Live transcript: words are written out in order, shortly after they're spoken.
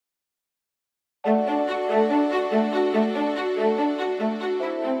Good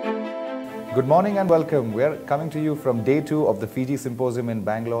morning and welcome. We are coming to you from day 2 of the FIGI Symposium in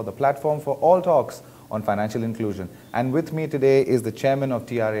Bangalore, the platform for all talks on financial inclusion. And with me today is the chairman of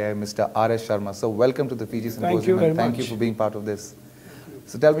TRAI, Mr. R.S. Sharma. So welcome to the FIGI Symposium. Thank you very and thank much. you for being part of this.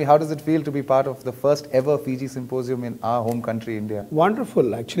 So tell me, how does it feel to be part of the first ever FIGI Symposium in our home country, India?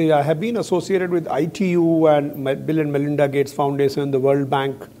 Wonderful. Actually, I have been associated with ITU and Bill and Melinda Gates Foundation, the World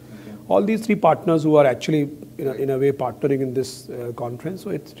Bank, all these three partners who are actually in a way partnering in this conference.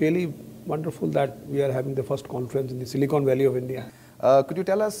 So it's really wonderful that we are having the first conference in the Silicon Valley of India. Could you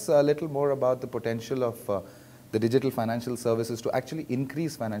tell us a little more about the potential of the digital financial services to actually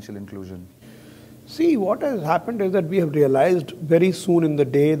increase financial inclusion? See, what has happened is that we have realized very soon in the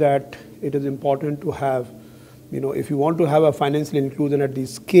day that it is important to have, if you want to have a financial inclusion at the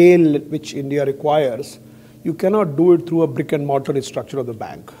scale which India requires, you cannot do it through a brick and mortar structure of the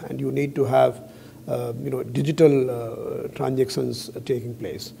bank, and you need to have, digital transactions taking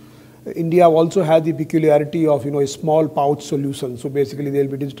place. India also has the peculiarity of, a small pouch solution. So basically, there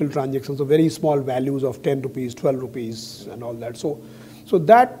will be digital transactions of very small values of 10 rupees, 12 rupees, and all that. So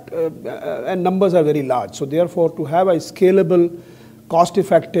that and numbers are very large. So therefore, to have a scalable,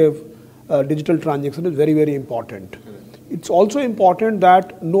 cost-effective digital transaction is very, very important. It's also important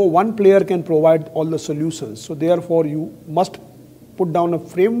that no one player can provide all the solutions. So therefore, you must put down a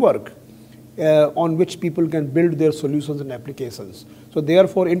framework on which people can build their solutions and applications. So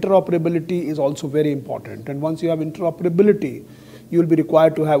therefore, interoperability is also very important. And once you have interoperability, you will be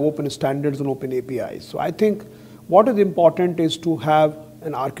required to have open standards and open APIs. So I think what is important is to have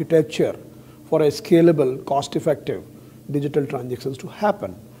an architecture for a scalable, cost-effective digital transactions to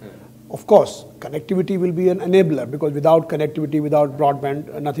happen. Of course, connectivity will be an enabler, because without connectivity, without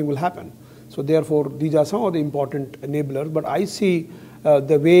broadband, nothing will happen. So therefore, these are some of the important enablers. But I see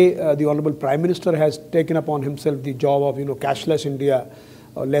the way the Honorable Prime Minister has taken upon himself the job of cashless India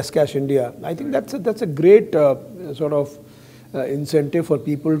or less cash India. I think that's a great sort of incentive for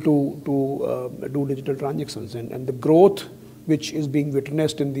people to do digital transactions, and the growth which is being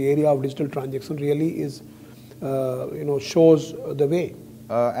witnessed in the area of digital transaction really is shows the way.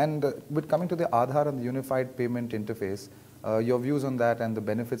 And with coming to the Aadhaar and the unified payment interface, your views on that and the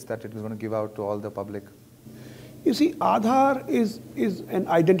benefits that it is going to give out to all the public? You see, Aadhaar is an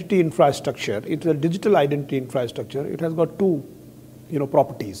identity infrastructure. It's a digital identity infrastructure. It has got two,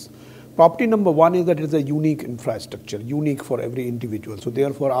 properties. Property number one is that it is a unique infrastructure, unique for every individual. So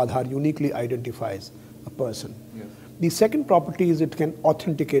therefore, Aadhaar uniquely identifies a person. Yes. The second property is it can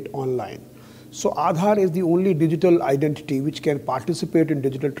authenticate online. So Aadhaar is the only digital identity which can participate in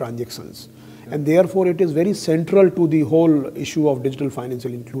digital transactions. Okay. And therefore, it is very central to the whole issue of digital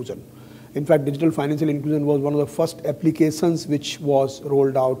financial inclusion. In fact, digital financial inclusion was one of the first applications which was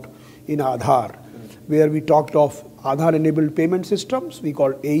rolled out in Aadhaar, where we talked of Aadhaar-enabled payment systems, we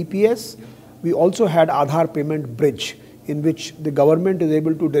called AEPS. We also had Aadhaar payment bridge, in which the government is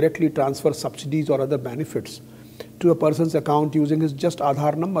able to directly transfer subsidies or other benefits to a person's account using his just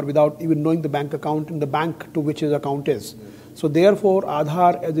Aadhaar number without even knowing the bank account and the bank to which his account is. So therefore,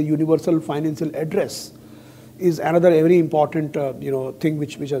 Aadhaar as a universal financial address is another very important thing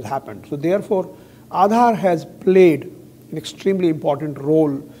which has happened. So therefore, Aadhaar has played an extremely important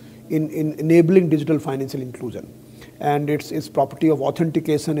role in enabling digital financial inclusion. And its property of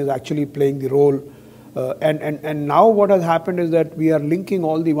authentication is actually playing the role. And now what has happened is that we are linking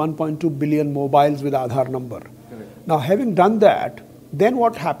all the 1.2 billion mobiles with Aadhaar number. Now, having done that, then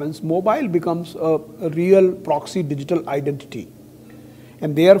what happens? Mobile becomes a real proxy digital identity.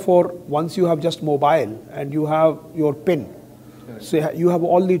 And therefore, once you have just mobile and you have your PIN, so you have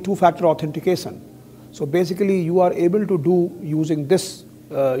all the two-factor authentication. So basically, you are able to do using this,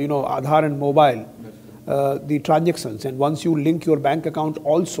 Aadhaar and mobile, the transactions. And once you link your bank account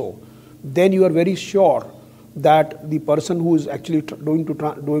also, then you are very sure that the person who is actually doing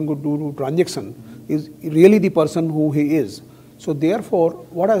transaction is really the person who he is. So therefore,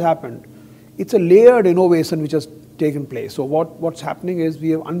 what has happened? It's a layered innovation which has taken place. So what's happening is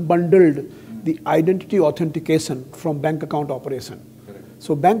we have unbundled the identity authentication from bank account operation. Correct.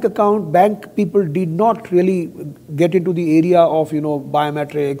 So bank people did not really get into the area of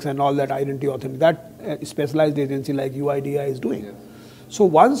biometrics and all that identity authentication. That specialized agency like UIDAI is doing. Yes. So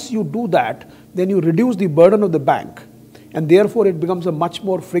once you do that, then you reduce the burden of the bank, and therefore it becomes a much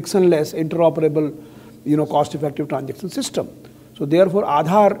more frictionless, interoperable, cost-effective transaction system. So therefore,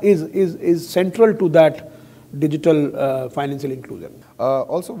 Aadhaar is central to that digital financial inclusion.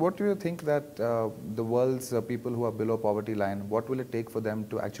 Also, what do you think that the world's people who are below poverty line, what will it take for them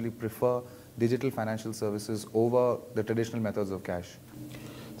to actually prefer digital financial services over the traditional methods of cash?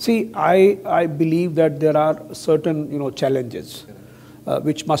 See, I believe that there are certain challenges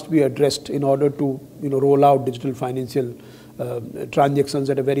which must be addressed in order to roll out digital financial transactions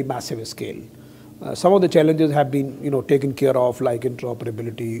at a very massive scale. Some of the challenges have been taken care of, like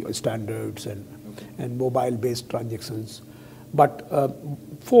interoperability standards and mobile-based transactions. But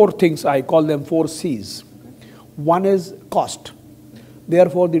 4 things, I call them 4 C's. One is cost.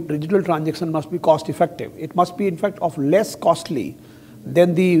 Therefore, the digital transaction must be cost effective. It must be, in fact, of less costly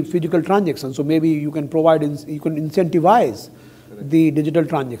than the physical transaction. So maybe you can incentivize the digital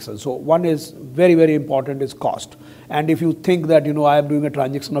transaction. So one is very, very important is cost. And if you think that I am doing a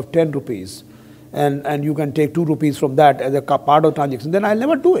transaction of 10 rupees and you can take 2 rupees from that as a part of transaction, then I'll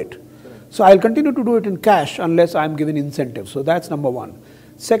never do it. So I'll continue to do it in cash unless I'm given incentive. So that's number one.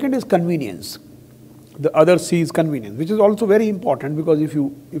 Second is convenience. The other C is convenience, which is also very important, because if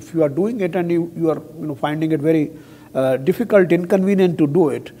you are doing it and you are finding it very difficult, inconvenient to do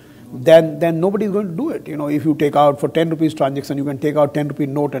it, then nobody is going to do it. If you take out for 10 rupees transaction, you can take out 10 rupee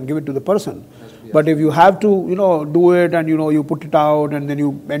note and give it to the person. But if you have to do it and you put it out and then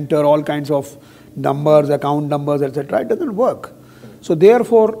you enter all kinds of numbers, account numbers, etc., it doesn't work. So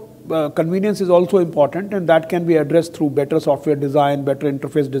therefore, convenience is also important, and that can be addressed through better software design, better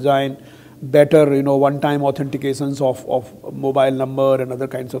interface design, better one-time authentications of mobile number and other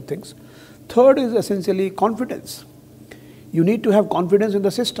kinds of things. Third is essentially confidence. You need to have confidence in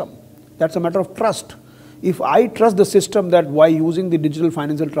the system. That's a matter of trust. If I trust the system that by using the digital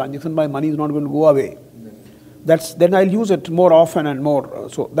financial transaction, my money is not going to go away, then I'll use it more often and more.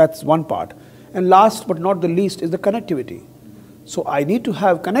 So that's one part. And last but not the least is the connectivity. So I need to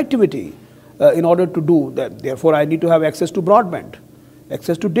have connectivity in order to do that. Therefore, I need to have access to broadband,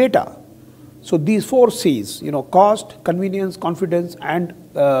 access to data. So these 4 C's, cost, convenience, confidence, and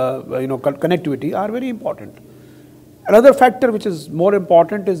connectivity are very important. Another factor which is more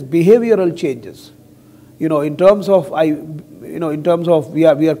important is behavioral changes. In terms of we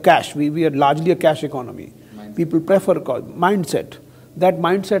are cash, we are largely a cash economy. People prefer mindset. That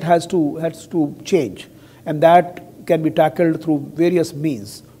mindset has to change, and that can be tackled through various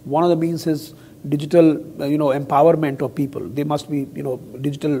means. One of the means is digital empowerment of people. They must be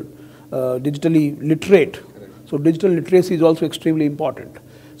digitally literate. So digital literacy is also extremely important.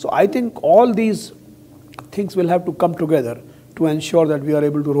 So I think all these things will have to come together to ensure that we are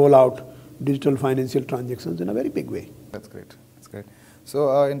able to roll out digital financial transactions in a very big way. That's great. That's great.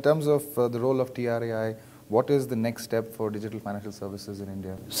 So in terms of the role of TRAI, what is the next step for digital financial services in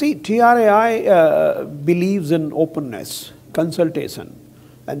India? See, TRAI believes in openness, consultation,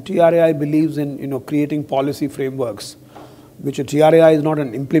 and TRAI believes in creating policy frameworks, which TRAI is not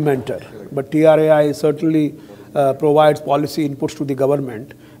an implementer, but TRAI certainly provides policy inputs to the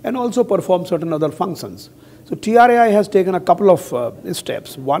government and also performs certain other functions. So TRAI has taken a couple of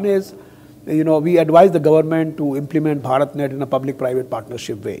steps. One is, we advise the government to implement BharatNet in a public-private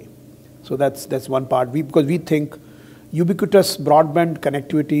partnership way. So that's one part. Because we think ubiquitous broadband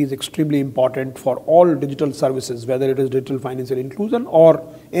connectivity is extremely important for all digital services, whether it is digital financial inclusion or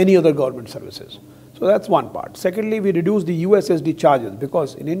any other government services. So that's one part. Secondly, we reduce the USSD charges,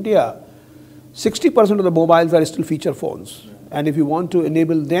 because in India, 60% of the mobiles are still feature phones. And if you want to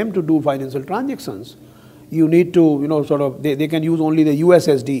enable them to do financial transactions, you need to, they can use only the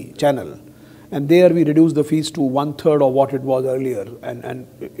USSD channel. And there we reduce the fees to 1/3 of what it was earlier and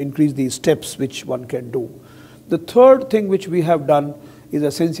increase the steps which one can do. The third thing which we have done is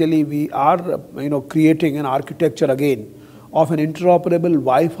essentially we are creating an architecture again of an interoperable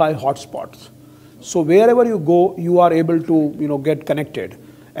Wi-Fi hotspots. So wherever you go, you are able to get connected,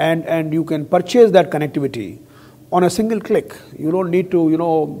 and you can purchase that connectivity on a single click. You don't need to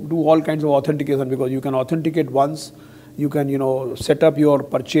do all kinds of authentication, because you can authenticate once. You can set up your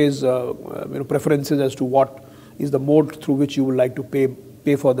purchase preferences as to what is the mode through which you would like to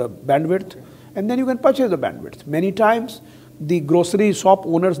pay for the bandwidth, and then you can purchase the bandwidth. Many times the grocery shop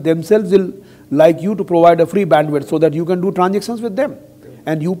owners themselves will like you to provide a free bandwidth so that you can do transactions with them.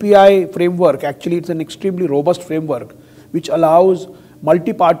 And UPI framework, actually it's an extremely robust framework which allows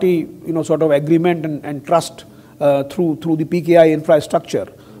multi-party agreement and trust through the PKI infrastructure,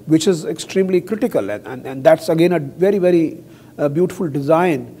 which is extremely critical, and that's again a very, very beautiful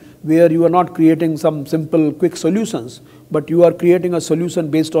design, where you are not creating some simple quick solutions, but you are creating a solution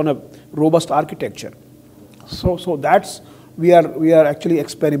based on a robust architecture. So that's we are actually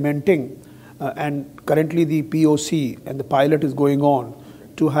experimenting, and currently the POC and the pilot is going on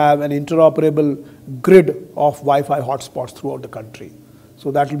to have an interoperable grid of Wi-Fi hotspots throughout the country.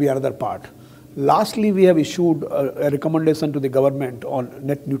 So that will be another part. Lastly, we have issued a recommendation to the government on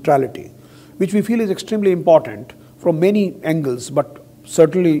net neutrality, which we feel is extremely important from many angles, but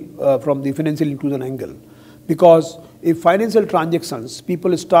certainly from the financial inclusion angle. Because if financial transactions,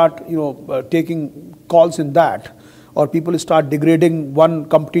 people start taking calls in that, or people start degrading one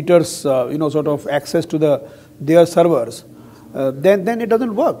competitor's sort of access to their servers, then it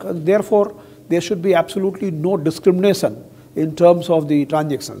doesn't work. And therefore, there should be absolutely no discrimination in terms of the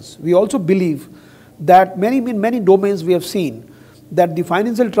transactions. We also believe that in many domains we have seen that the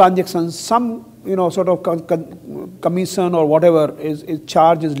financial transactions, some sort of commission or whatever is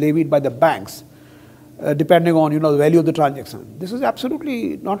charge is levied by the banks, depending on the value of the transaction. This is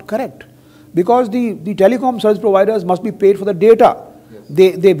absolutely not correct, because the telecom service providers must be paid for the data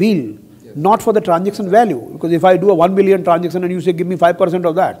they will, not for the transaction value. Because if I do a 1 million transaction and you say give me 5%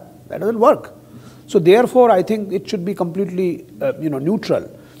 of that doesn't work. So therefore, I think it should be completely neutral,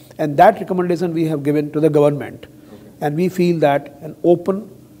 and that recommendation we have given to the government. And we feel that an open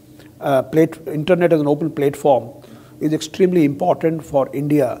internet as an open platform is extremely important for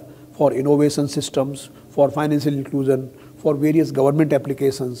India, for innovation systems, for financial inclusion, for various government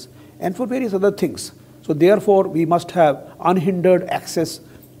applications, and for various other things. So therefore, we must have unhindered access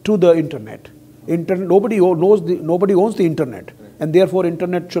to the internet. Nobody owns the internet, and therefore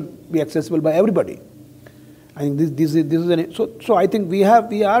internet should be accessible by everybody. I think this is so I think we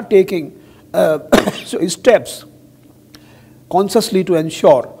are taking steps consciously to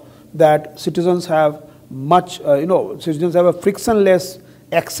ensure that citizens have citizens have a frictionless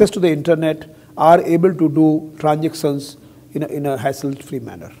access to the internet, are able to do transactions in a hassle-free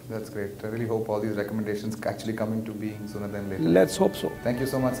manner. That's great. I really hope all these recommendations actually come into being sooner than later. Let's hope so. Thank you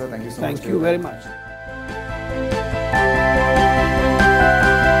so much, sir. Thank you so much. Thank you very much.